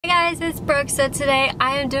guys, it's Brooke. So today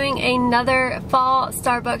I am doing another fall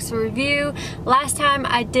Starbucks review. Last time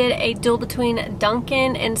I did a duel between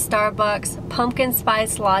Dunkin' and Starbucks pumpkin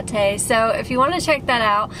spice latte. So if you want to check that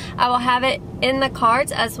out, I will have it in the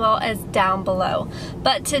cards as well as down below.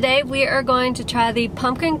 But today we are going to try the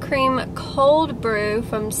pumpkin cream cold brew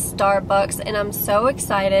from Starbucks, and I'm so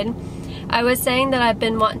excited. I was saying that I've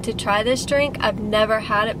been wanting to try this drink. I've never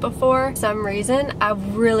had it before. For some reason, I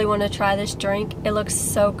really want to try this drink. It looks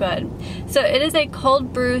so good. So it is a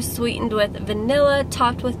cold brew sweetened with vanilla,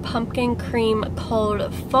 topped with pumpkin cream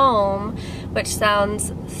cold foam, which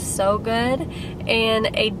sounds so good, and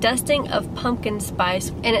a dusting of pumpkin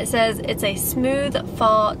spice. And it says it's a smooth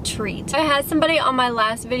fall treat. I had somebody on my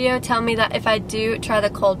last video tell me that if I do try the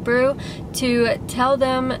cold brew, to tell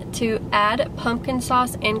them to add pumpkin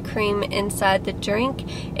sauce and cream inside the drink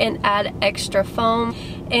and add extra foam.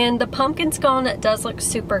 And the pumpkin scone does look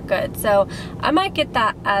super good, so I might get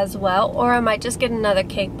that as well, or I might just get another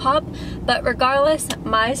cake pop. But regardless,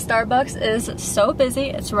 my Starbucks is so busy.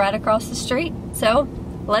 It's right across the street, so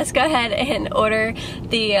let's go ahead and order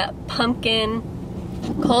the pumpkin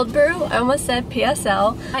cold brew. I almost said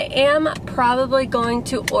PSL. I am probably going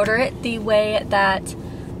to order it the way that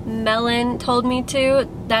Melon told me to.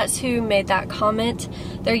 That's who made that comment.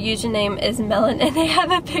 Their username is Melon, and they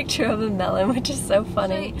have a picture of a melon, which is so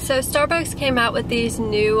funny. So Starbucks came out with these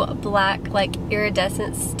new black, like,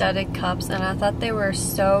 iridescent studded cups, and I thought they were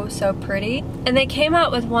so pretty. And they came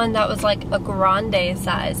out with one that was like a grande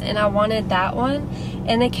size, and I wanted that one.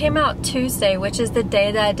 And they came out Tuesday, which is the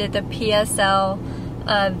day that I did the PSL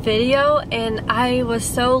video, and I was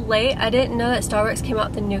so late. I didn't know that Starbucks came out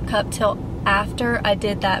with the new cup till after I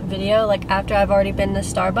did that video, like after I've already been to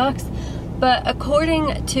Starbucks. But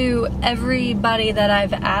according to everybody that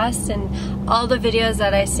I've asked and all the videos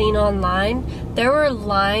that I've seen online, there were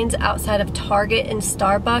lines outside of Target and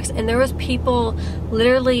Starbucks, and there was people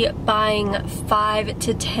literally buying 5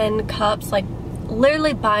 to 10 cups, like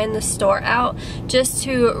literally buying the store out just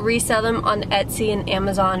to resell them on Etsy and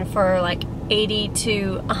Amazon for like $80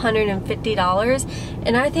 to $150.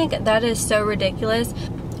 And I think that is so ridiculous.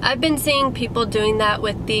 I've been seeing people doing that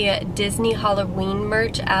with the Disney Halloween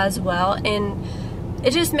merch as well, and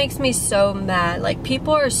it just makes me so mad. Like,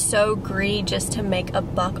 people are so greedy just to make a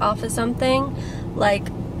buck off of something. Like,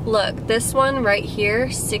 look, this one right here,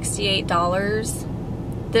 $68.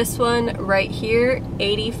 This one right here,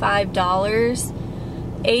 $85.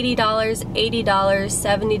 $80, $80,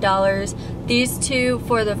 $70. These two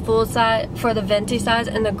for the full size, for the venti size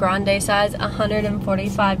and the grande size,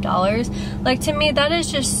 $145. Like, to me, that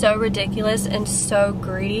is just so ridiculous and so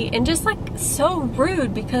greedy and just like so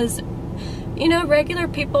rude, because you know, regular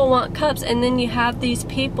people want cups, and then you have these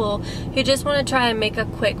people who just want to try and make a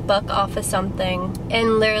quick buck off of something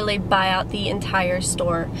and literally buy out the entire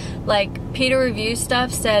store. Like, Peter Review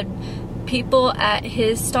Stuff said people at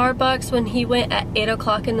his Starbucks when he went at 8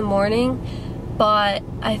 o'clock in the morning bought,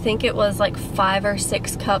 I think it was like 5 or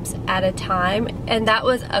 6 cups at a time, and that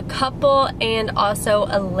was a couple and also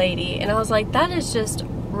a lady, and I was like, that is just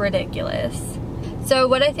ridiculous. So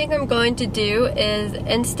what I think I'm going to do is,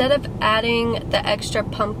 instead of adding the extra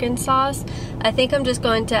pumpkin sauce, I think I'm just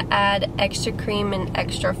going to add extra cream and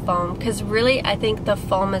extra foam, because really I think the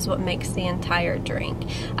foam is what makes the entire drink.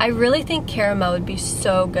 I really think caramel would be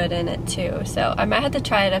so good in it too, so I might have to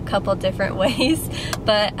try it a couple different ways,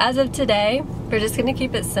 but as of today, we're just going to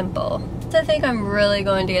keep it simple. So I think I'm really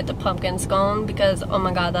going to get the pumpkin scone, because oh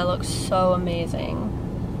my god, that looks so amazing.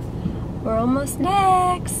 We're almost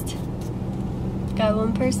next. Got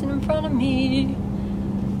one person in front of me.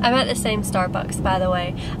 I'm at the same Starbucks, by the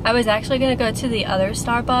way. I was actually gonna go to the other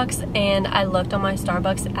Starbucks, and I looked on my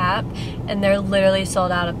Starbucks app, and they're literally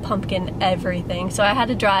sold out of pumpkin everything. So I had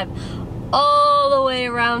to drive all the way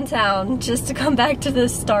around town just to come back to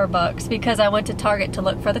this Starbucks, because I went to Target to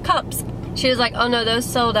look for the cups. She was like, oh no, those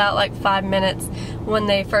sold out like 5 minutes when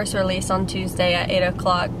they first released on Tuesday at 8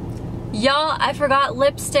 o'clock. Y'all, I forgot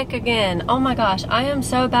lipstick again. Oh my gosh, I am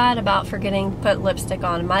so bad about forgetting to put lipstick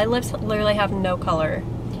on. My lips literally have no color.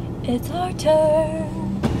 It's our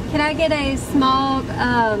turn. Can I get a small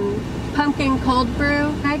pumpkin cold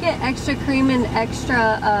brew? Can I get extra cream and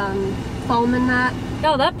extra foam in that?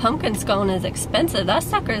 Yo, that pumpkin scone is expensive. That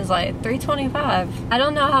sucker is like $3.25. I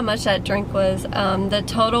don't know how much that drink was. The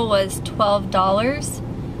total was $12.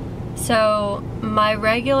 So my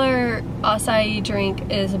regular acai drink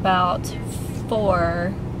is about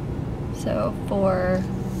 4. So 4,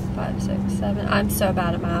 5, 6, 7. I'm so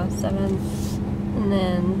bad at math. 7. And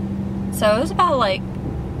then, so it was about like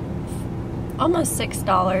almost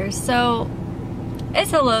 $6. So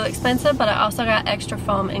It's a little expensive, but I also got extra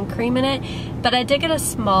foam and cream in it. But I did get a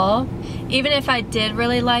small. Even if I did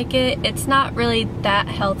really like it, it's not really that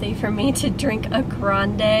healthy for me to drink a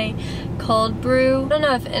grande cold brew. I don't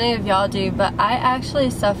know if any of y'all do, but I actually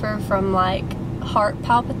suffer from like heart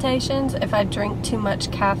palpitations if I drink too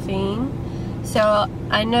much caffeine. So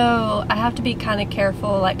I know I have to be kind of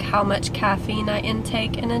careful like how much caffeine I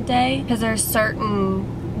intake in a day, because there's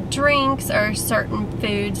certain drinks or certain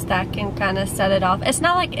foods that can kind of set it off. It's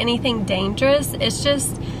not like anything dangerous, it's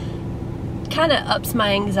just kind of ups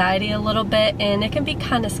my anxiety a little bit, and it can be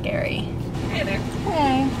kind of scary. Hey there.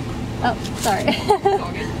 Hey. Oh, sorry. It's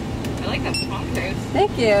all good. I like that small toast.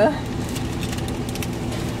 Thank you.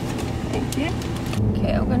 Thank you.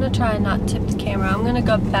 Okay, I'm gonna try and not tip the camera. I'm gonna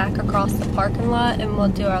go back across the parking lot and we'll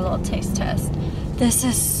do our little taste test. This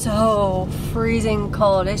is so freezing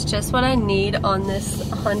cold. It's just what I need on this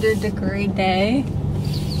 100-degree day.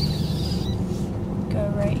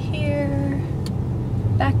 Go right here.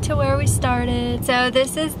 Back to where we started. So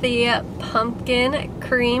this is the pumpkin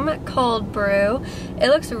cream cold brew. It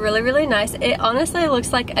looks really, really nice. It honestly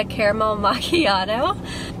looks like a caramel macchiato.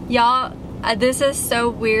 Y'all, this is so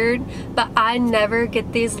weird, but I never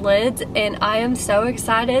get these lids, and I am so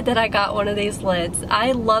excited that I got one of these lids.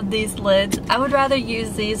 I love these lids. I would rather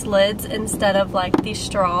use these lids instead of like these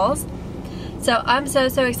straws. So I'm so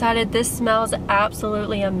excited. This smells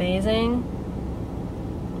absolutely amazing.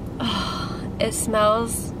 Oh, it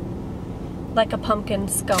smells like a pumpkin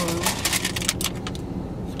scone.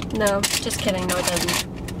 No, just kidding. No, it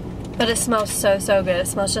doesn't. But it smells so good. It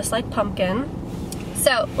smells just like pumpkin.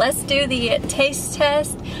 So let's do the taste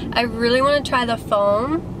test. I really want to try the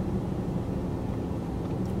foam.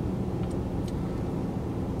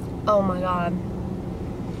 Oh my god.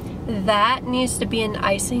 That needs to be an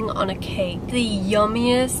icing on a cake. The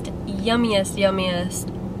yummiest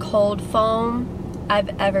cold foam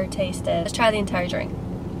I've ever tasted. Let's try the entire drink.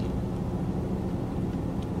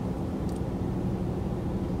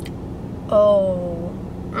 Oh,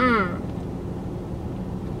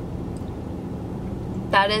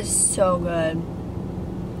 that is so good.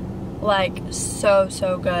 Like, so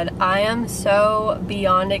good. I am so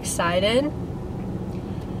beyond excited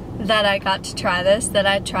that I got to try this, that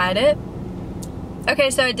I tried it. Okay,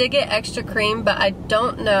 so I did get extra cream, but I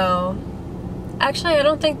don't know. Actually, I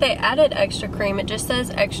don't think they added extra cream. It just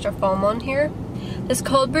says extra foam on here. This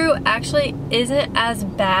cold brew actually isn't as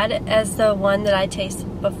bad as the one that I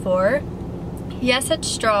tasted before. Yes, it's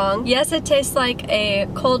strong. Yes, it tastes like a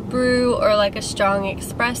cold brew or like a strong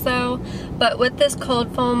espresso, but with this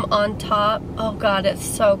cold foam on top, oh god, it's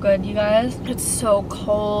so good, you guys. It's so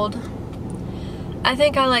cold. I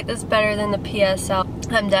think I like this better than the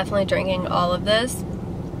PSL. I'm definitely drinking all of this,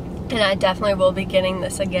 and I definitely will be getting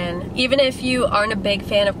this again. Even if you aren't a big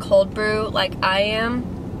fan of cold brew like I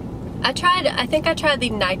am, I think I tried the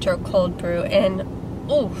nitro cold brew, and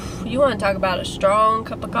oof, you want to talk about a strong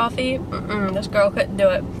cup of coffee? This girl couldn't do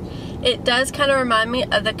it. It does kind of remind me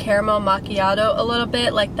of the caramel macchiato a little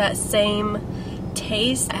bit, like that same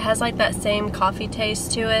taste. It has like that same coffee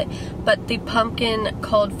taste to it, but the pumpkin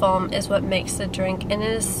cold foam is what makes the drink, and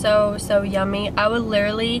it is so yummy. I would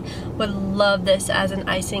love this as an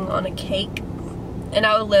icing on a cake. And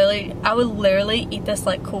I would literally eat this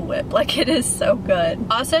like Cool Whip. Like, it is so good.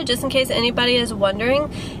 Also, just in case anybody is wondering,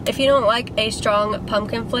 if you don't like a strong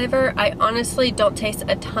pumpkin flavor, I honestly don't taste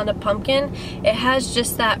a ton of pumpkin. It has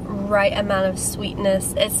just that right amount of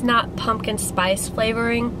sweetness. It's not pumpkin spice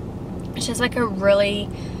flavoring. It's just like a really,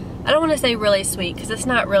 I don't want to say really sweet, because it's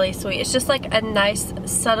not really sweet. It's just like a nice,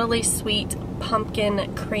 subtly sweet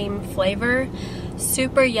pumpkin cream flavor.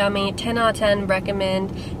 Super yummy. 10 out of 10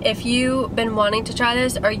 recommend. If you've been wanting to try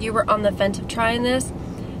this, or you were on the fence of trying this,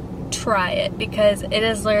 try it, because it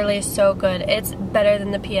is literally so good. It's better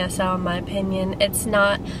than the PSL in my opinion. It's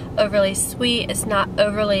not overly sweet, it's not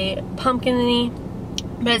overly pumpkin-y,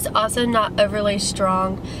 but it's also not overly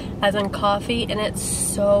strong as in coffee, and it's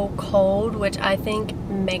so cold, which I think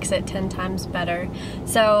makes it 10 times better.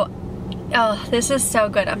 So oh, this is so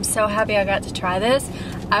good. I'm so happy I got to try this.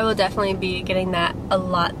 I will definitely be getting that a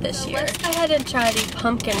lot this year. Let's go ahead and try the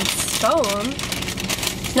pumpkin scone.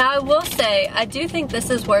 Now I will say, I do think this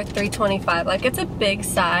is worth $3.25. Like, it's a big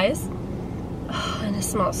size. Oh, and it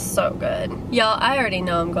smells so good. Y'all, I already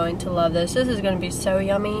know I'm going to love this. This is going to be so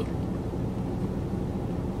yummy.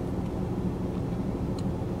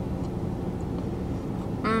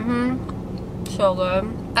 So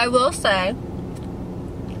good. I will say,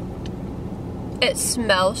 it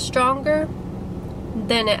smells stronger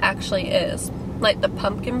than it actually is. Like the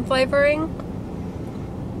pumpkin flavoring,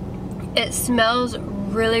 it smells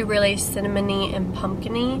really cinnamony and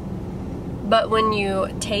pumpkiny, but when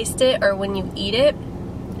you taste it or when you eat it,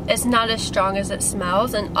 it's not as strong as it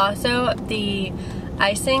smells. And also the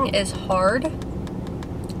icing is hard.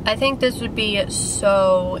 I think this would be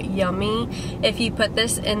so yummy if you put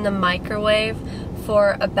this in the microwave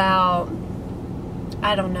for about,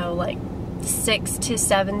 I don't know, like 6 to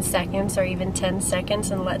 7 seconds or even 10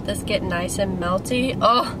 seconds and let this get nice and melty.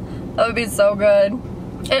 Oh, that would be so good.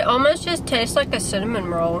 It almost just tastes like a cinnamon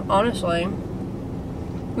roll, honestly,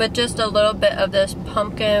 with just a little bit of this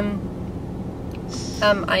pumpkin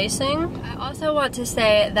icing. I also want to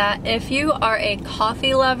say that if you are a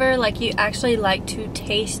coffee lover, like you actually like to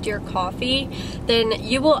taste your coffee, then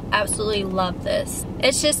you will absolutely love this.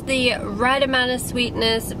 It's just the right amount of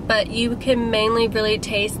sweetness, but you can mainly really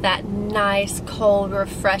taste that nice, cold,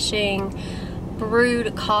 refreshing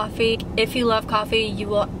brewed coffee. If you love coffee, you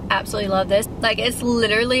will absolutely love this. Like, it's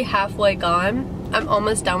literally halfway gone. I'm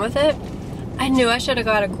almost done with it. I knew I should have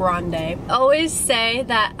got a grande. I always say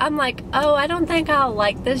that I'm like, oh, I don't think I'll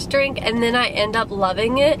like this drink, and then I end up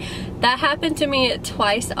loving it. That happened to me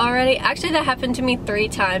twice already. Actually, that happened to me 3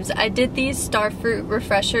 times. I did the Starfruit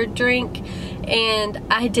Refresher drink, and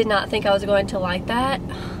I did not think I was going to like that.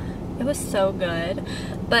 It was so good.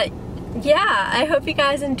 But yeah, I hope you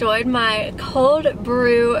guys enjoyed my cold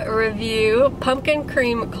brew review, pumpkin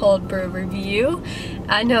cream cold brew review.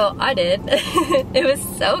 I know I did. It was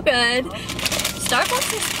so good.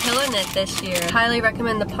 Starbucks is killing it this year. Highly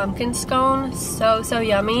recommend the pumpkin scone. So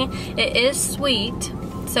yummy. It is sweet,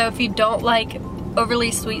 so if you don't like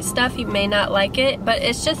overly sweet stuff, you may not like it, but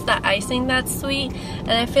it's just the icing that's sweet,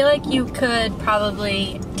 and I feel like you could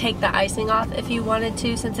probably take the icing off if you wanted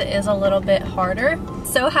to, since it is a little bit harder.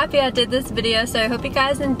 So happy I did this video, so I hope you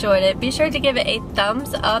guys enjoyed it. Be sure to give it a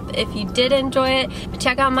thumbs up if you did enjoy it.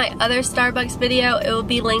 Check out my other Starbucks video. It will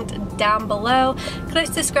be linked down below. Click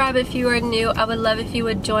subscribe if you are new. I would love if you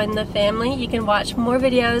would join the family. You can watch more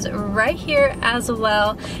videos right here as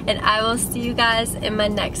well, and I will see you guys in my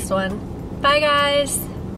next one. Bye guys!